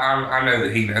 Right. But I know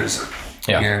that he knows it.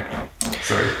 Yeah.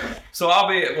 So I'll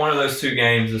be at one of those two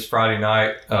games this Friday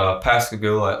night,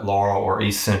 Pascagoula at Laurel or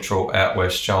East Central at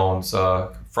West Jones.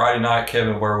 Friday night,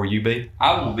 Kevin, where will you be?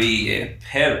 I will be at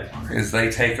Petal as they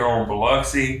take on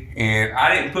Biloxi. And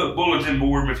I didn't put bulletin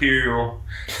board material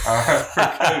for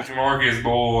Coach Marcus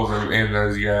Bowles and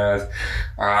those guys.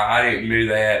 I didn't do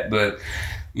that, but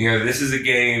this is a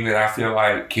game that I feel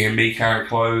like can be kind of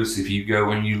close. If you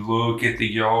go and you look at the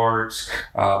yards,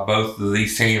 both of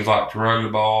these teams like to run the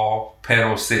ball.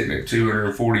 Petal's sitting at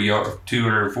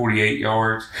 248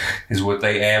 yards is what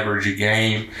they average a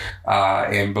game.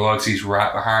 And Biloxi's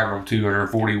right behind them,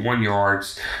 241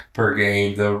 yards per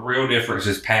game. The real difference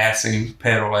is passing.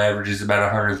 Petal averages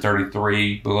about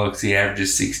 133. Biloxi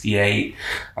averages 68.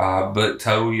 But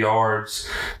total yards,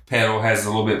 Petal has a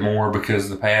little bit more because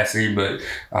of the passing, but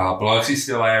Biloxi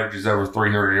still averages over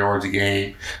 300 yards a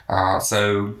game.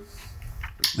 So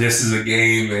this is a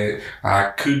game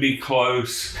that could be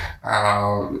close.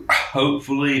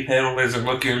 Hopefully, Petal isn't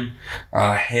looking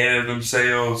ahead of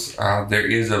themselves. There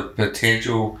is a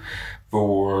potential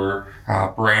for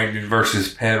Brandon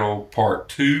versus Petal Part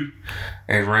 2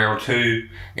 and Round 2.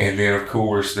 And then, of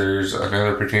course, there's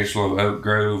another potential of Oak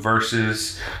Grove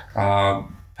versus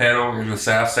Petal in the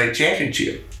South State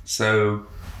Championship. So,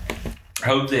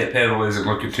 hope that Petal isn't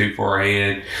looking too far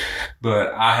ahead,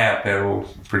 but I have Petal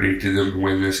predicted them to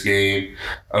win this game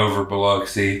over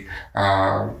Biloxi.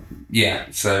 So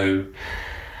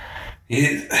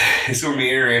it's going to be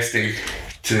interesting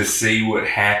to see what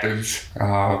happens.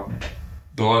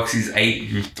 Biloxi's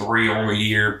 8-3 on the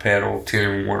year, Petal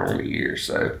 10-1 on the year.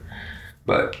 So,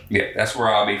 but yeah, that's where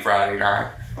I'll be Friday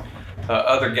night.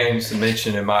 Other games to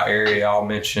mention in my area, I'll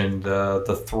mention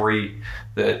the three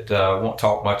that won't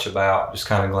talk much about, just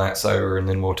kind of glance over, and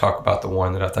then we'll talk about the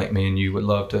one that I think me and you would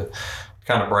love to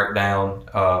kind of break down.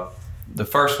 The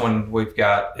first one we've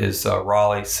got is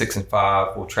Raleigh,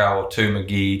 6-5. We'll travel to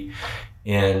McGee,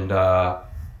 and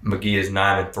McGee is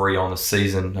 9-3 on the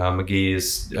season. McGee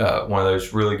is one of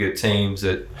those really good teams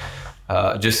that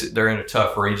they're in a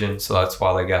tough region, so that's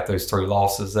why they got those 3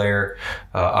 losses there.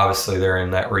 Obviously, they're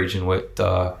in that region with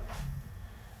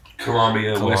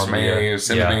Columbia, West Marion,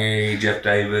 Seminary, Jeff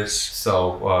Davis.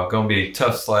 So going to be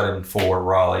tough sledding for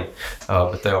Raleigh,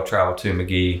 but they'll travel to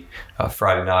McGee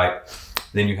Friday night.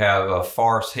 Then you have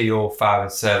Forest Hill,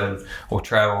 5-7, will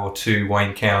travel to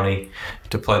Wayne County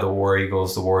to play the War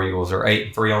Eagles. The War Eagles are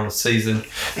 8-3 on the season.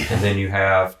 And then you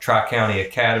have Tri-County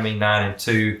Academy,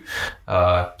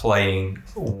 9-2, playing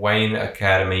Wayne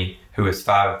Academy, who is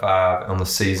 5-5 on the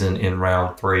season in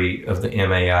round 3 of the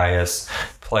MAIS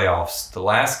playoffs. The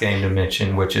last game to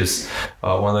mention, which is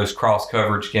one of those cross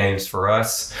coverage games for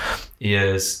us,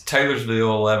 is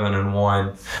Taylorsville,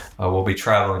 11-1. We'll be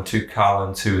traveling to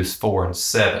Collins, who is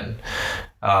 4-7.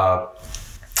 I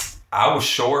was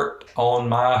short on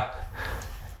my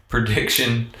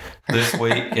prediction this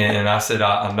week, and I said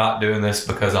I'm not doing this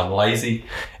because I'm lazy.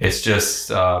 It's just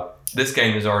this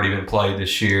game has already been played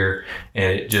this year,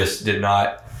 and it just did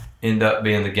not end up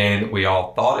being the game that we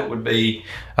all thought it would be.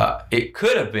 It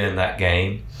could have been that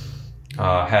game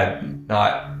had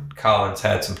not Collins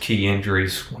had some key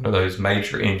injuries. One of those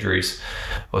major injuries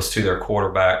was to their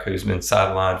quarterback, who's been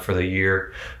sidelined for the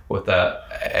year with a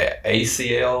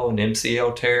ACL and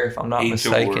MCL tear, if I'm not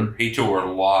mistaken. He tore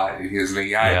a lot in his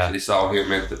knee. I actually saw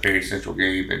him at the Perry Central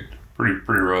game, and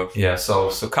pretty rough. Yeah, so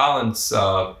Collins,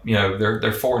 they're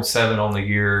 4-7 on the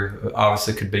year.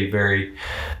 Obviously, could be very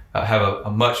have a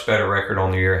much better record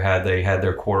on the year had they had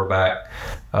their quarterback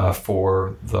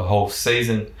for the whole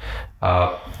season.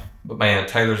 But man,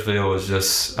 Taylorsville is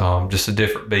just a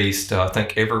different beast. I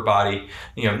think everybody,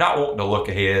 not wanting to look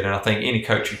ahead, and I think any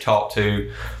coach you talk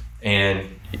to,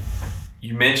 and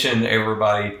you mentioned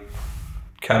everybody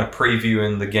kind of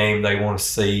previewing the game they want to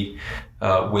see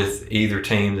with either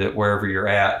team that wherever you're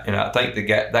at. And I think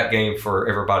that game for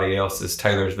everybody else is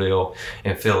Taylorsville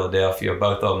and Philadelphia.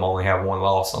 Both of them only have one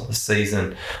loss on the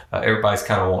season. Everybody's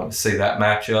kind of wanting to see that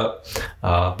matchup.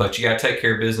 But you got to take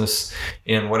care of business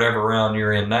in whatever round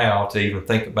you're in now to even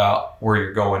think about where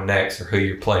you're going next or who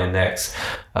you're playing next.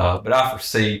 But I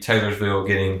foresee Taylorsville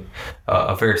getting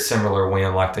a very similar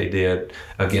win like they did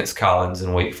against Collins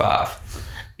in Week 5.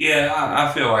 Yeah,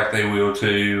 I feel like they will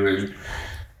too. And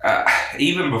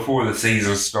even before the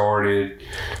season started,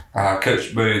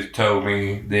 Coach Booth told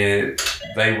me that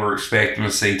they were expecting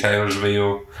to see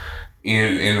Taylorsville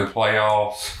in the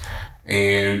playoffs.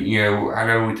 And, I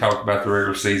know we talked about the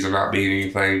regular season not being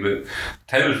anything, but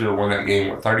Taylorsville won that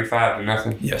game,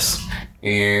 35-0? Yes.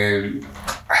 And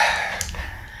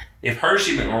if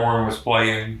Hershey McLaurin was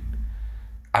playing,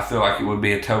 I feel like it would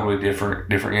be a totally different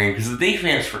game, because the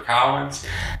defense for Collins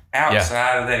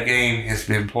outside of that game has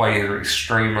been playing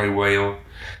extremely well.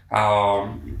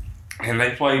 And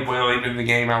they played well even in the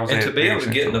game I was at. And to be able to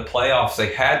get in the playoffs,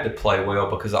 they had to play well,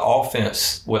 because the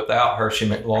offense without Hershey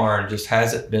McLaurin just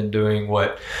hasn't been doing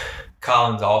what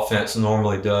Collins' offense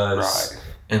normally does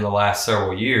in the last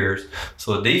several years.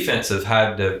 So the defense has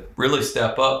had to really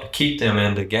step up to keep them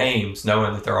into games,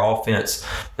 knowing that their offense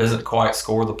doesn't quite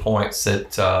score the points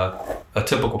that a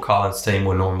typical Collins team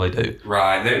would normally do.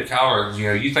 Right. Collins,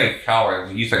 you think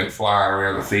Collins, you think flying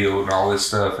around the field and all this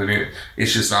stuff, and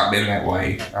it's just not been that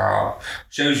way.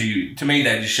 To me,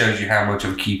 that just shows you how much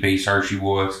of a key piece Hershey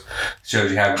was.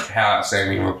 Shows you how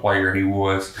outstanding of a player he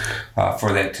was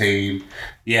for that team.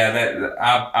 Yeah,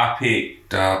 I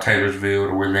picked Taylorsville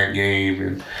to win that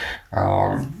game,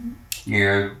 and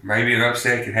maybe an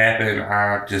upset could happen.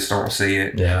 I just don't see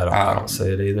it. Yeah, I don't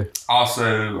see it either.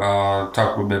 Also, talk a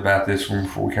little bit about this one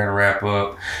before we kind of wrap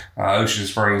up. Ocean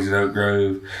Springs at Oak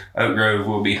Grove. Oak Grove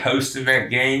will be hosting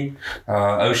that game.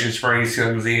 Ocean Springs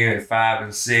comes in at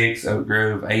 5-6. Oak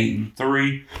Grove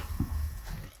 8-3.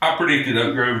 I predicted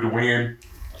Oak Grove to win.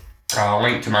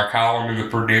 Link to my column in the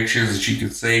predictions, as you can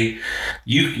see.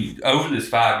 Over this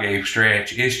 5-game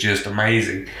stretch, it's just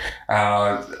amazing.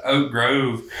 Oak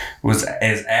Grove was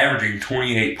averaging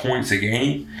 28 points a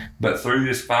game, but through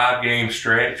this 5-game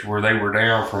stretch where they were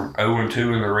down from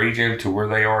 0-2 in the region to where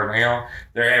they are now,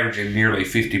 they're averaging nearly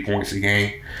 50 points a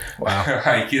game. Wow.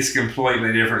 It's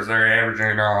completely different. They're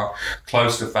averaging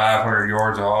close to 500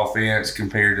 yards of offense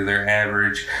compared to their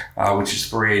average, which is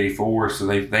 384. So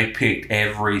they picked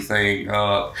everything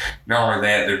up. Not only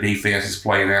that, their defense is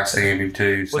playing outstanding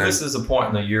too. Well, this is a point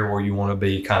in the year where you want to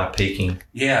be kind of peaking.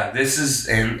 Yeah, this is,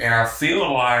 and I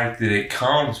feel like that it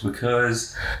comes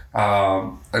because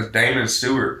of Damon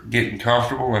Stewart getting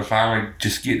comfortable and finally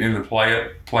just getting in the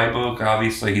playbook.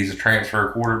 Obviously, he's a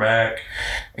transfer quarterback,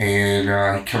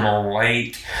 and he come on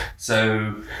late.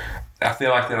 So I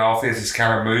feel like that offense is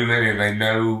kind of moving, and they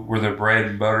know where their bread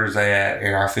and butter's at.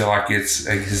 And I feel like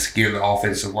it's give the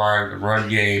offensive line the run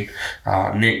game.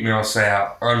 Nick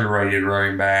Millsap, underrated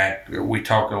running back. We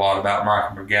talk a lot about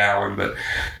Michael McGowan, but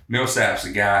Millsap's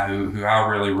a guy who I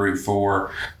really root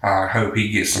for. Hope he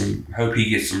gets some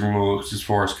looks as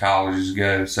far as colleges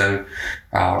go. So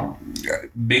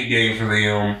big game for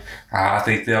them. I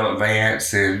think they'll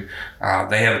advance, and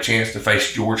they have a chance to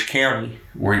face George County,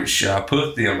 which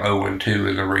put them 0-2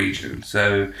 in the region.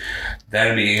 So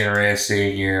that'd be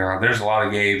interesting. There's a lot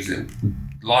of games, a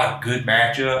lot of good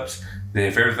matchups that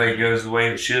if everything goes the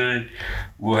way it should,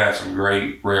 we'll have some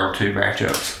great round 2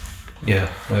 matchups.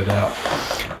 Yeah, no doubt.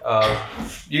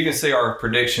 You can see our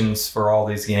predictions for all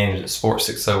these games at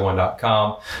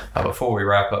sports601.com. Before we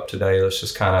wrap up today, let's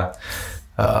just kind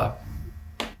of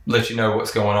let you know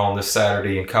what's going on this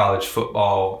Saturday in college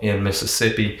football in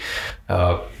Mississippi.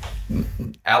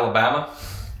 Alabama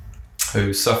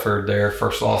who suffered their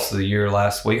first loss of the year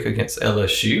last week against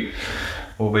LSU,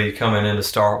 will be coming into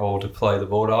Starkville to play the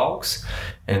Bulldogs.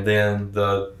 And then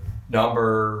the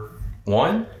number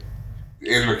 1?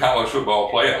 In the college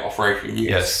football playoff ranking,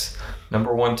 Yes.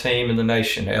 Number 1 team in the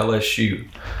nation, LSU,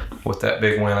 with that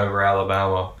big win over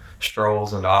Alabama,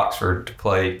 strolls into Oxford to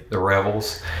play the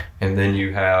Rebels. And then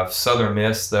you have Southern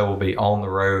Miss that will be on the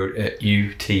road at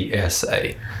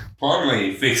UTSA.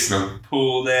 Plumlee fixing to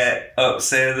pull that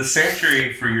upset of the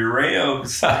century for your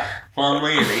Rebs.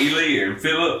 Plumlee and Ely and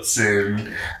Phillips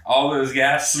and all those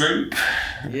guys. Snoop.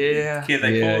 Yeah. Can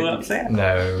they pull the upset?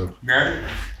 No.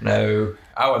 No?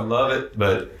 I would love it,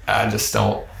 but I just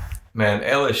don't. Man,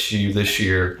 LSU this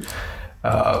year,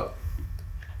 they're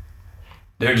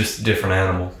just a different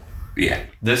animal. Yeah.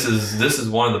 This is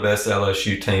one of the best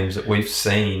LSU teams that we've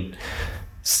seen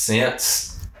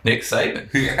since Nick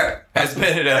Saban Yeah. has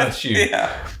been at LSU.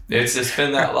 Yeah. It's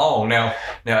been that long. Now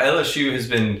LSU has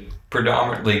been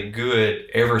predominantly good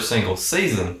every single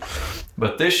season,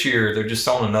 but this year they're just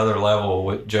on another level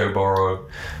with Joe Burrow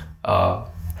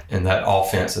and that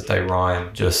offense that they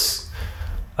run. Just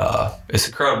it's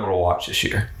incredible to watch this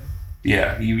year.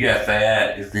 Yeah, you got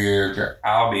that. Then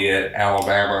I'll be at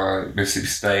Alabama, Mississippi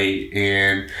State,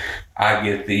 and I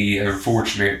get the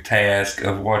unfortunate task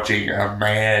of watching a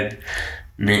mad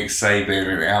Nick Saban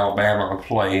and Alabama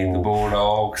play the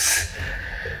Bulldogs.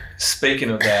 Speaking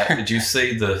of that, did you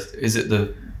see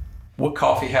what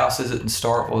coffee house is it in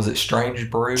Starkville? Is it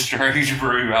Strange Brew? Strange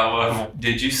Brew, I love them.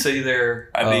 Did you see their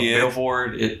I did.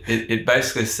 billboard? It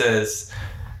basically says,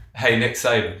 "Hey Nick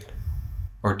Saban,"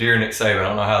 or "Dear Nick Saban." I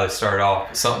don't know how they started off,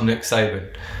 but something Nick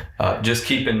Saban. Just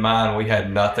keep in mind we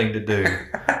had nothing to do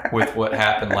with what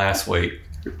happened last week.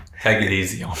 Take it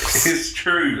easy on us. It's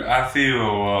true. I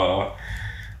feel,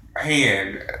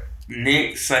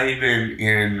 Nick Saban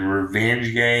in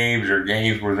revenge games or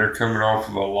games where they're coming off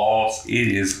of a loss, it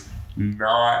is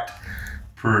not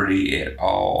pretty at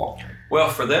all. Well,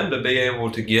 for them to be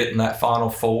able to get in that Final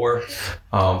Four,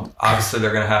 obviously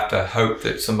they're going to have to hope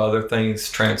that some other things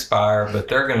transpire, but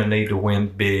they're going to need to win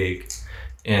big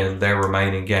in their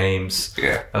remaining games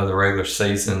of the regular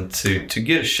season to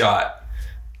get a shot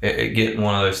at getting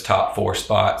one of those top 4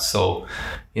 spots. So,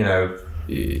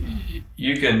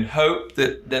 you can hope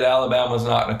that Alabama's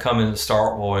not going to come into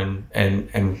Starkville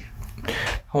and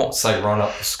I won't say run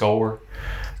up the score,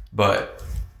 but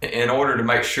in order to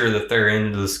make sure that they're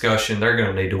in the discussion, they're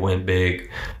going to need to win big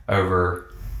over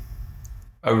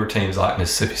teams like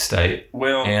Mississippi State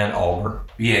and Auburn.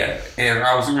 Yeah, and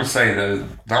I was going to say, though,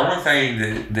 the only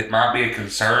thing that might be a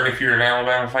concern if you're an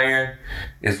Alabama fan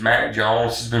is Mac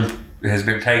Jones has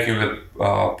been taking the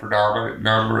predominant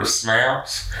number of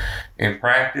snaps in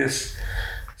practice.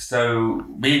 So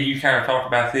me and you kind of talked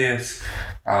about this.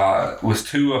 Was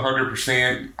Tua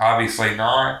 100%? Obviously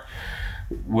not.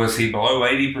 Was he below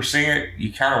 80%?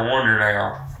 You kind of wonder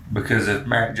now because if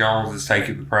Mac Jones is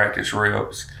taking the practice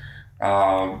reps.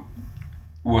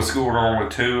 What's going on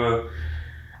with Tua?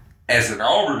 As an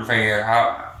Auburn fan,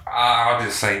 I'll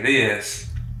just say this.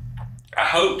 I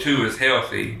hope Tua's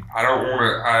healthy.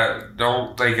 I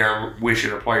don't think I'm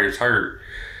wishing a player's hurt.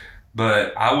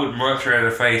 But I would much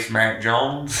rather face Mac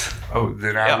Jones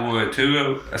than I would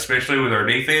Tua, especially with our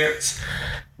defense.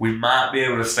 We might be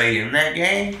able to stay in that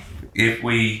game if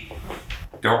we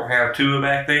don't have Tua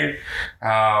back there.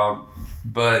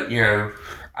 But,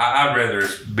 I'd rather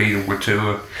beat him with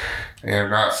Tua. And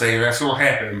I'm not saying that's going to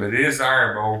happen, but it is the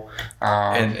Iron Bowl.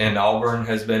 And Auburn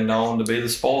has been known to be the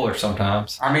spoiler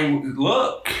sometimes. I mean,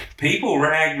 look, people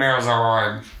rag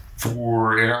Malzahn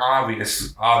for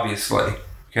obviously.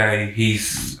 Okay,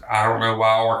 I don't know why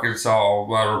Arkansas, a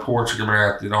lot of reports are coming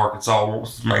out that Arkansas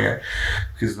wants this man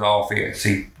because of the offense.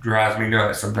 He drives me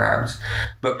nuts sometimes.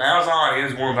 But Malzahn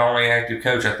is one of the only active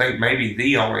coach, I think maybe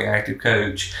the only active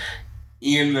coach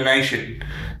in the nation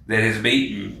that has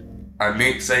beaten a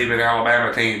Nick Saban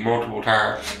Alabama team multiple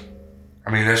times.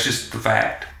 I mean, that's just the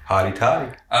fact. Hotty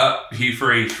toddy. Hugh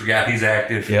Freeze, forgot he's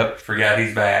active. Yep. Forgot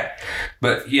he's back.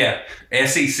 But yeah,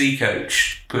 SEC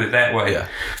coach, put it that way.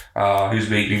 Yeah. Who's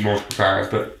beaten him multiple times.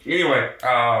 But anyway,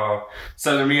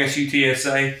 Southern Miss,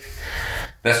 UTSA.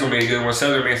 That's going to be a good one.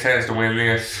 Southern Miss has to win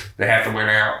this. They have to win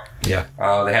out. Yeah.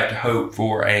 They have to hope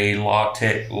for a La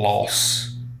Tech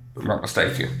loss, if I'm not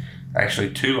mistaken.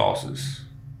 Actually, 2 losses.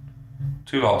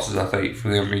 2 losses, I think, for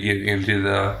them to get into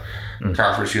the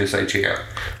Conference USA champ.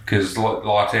 Because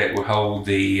La Tech would hold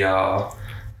the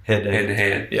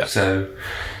head-to-head. Yeah. So,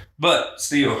 but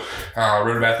still, I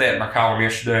wrote about that in my column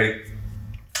yesterday.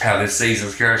 How this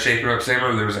season's kind of shaping up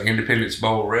similar. There was an Independence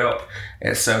Bowl rep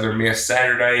at Southern Miss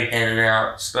Saturday, handing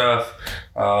out stuff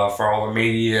for all the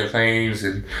media and things,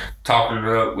 and talking it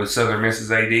up with Southern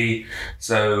Miss's AD.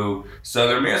 So,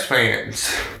 Southern Miss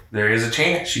fans, there is a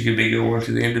chance you could be going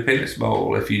to the Independence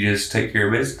Bowl if you just take care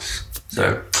of business.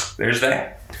 So, there's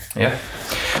that. Yeah.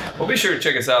 Well, be sure to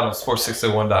check us out on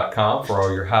sports601.com for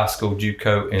all your high school,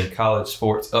 JUCO, and college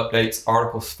sports updates,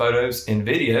 articles, photos, and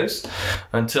videos.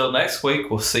 Until next week,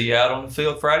 we'll see you out on the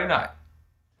field Friday night.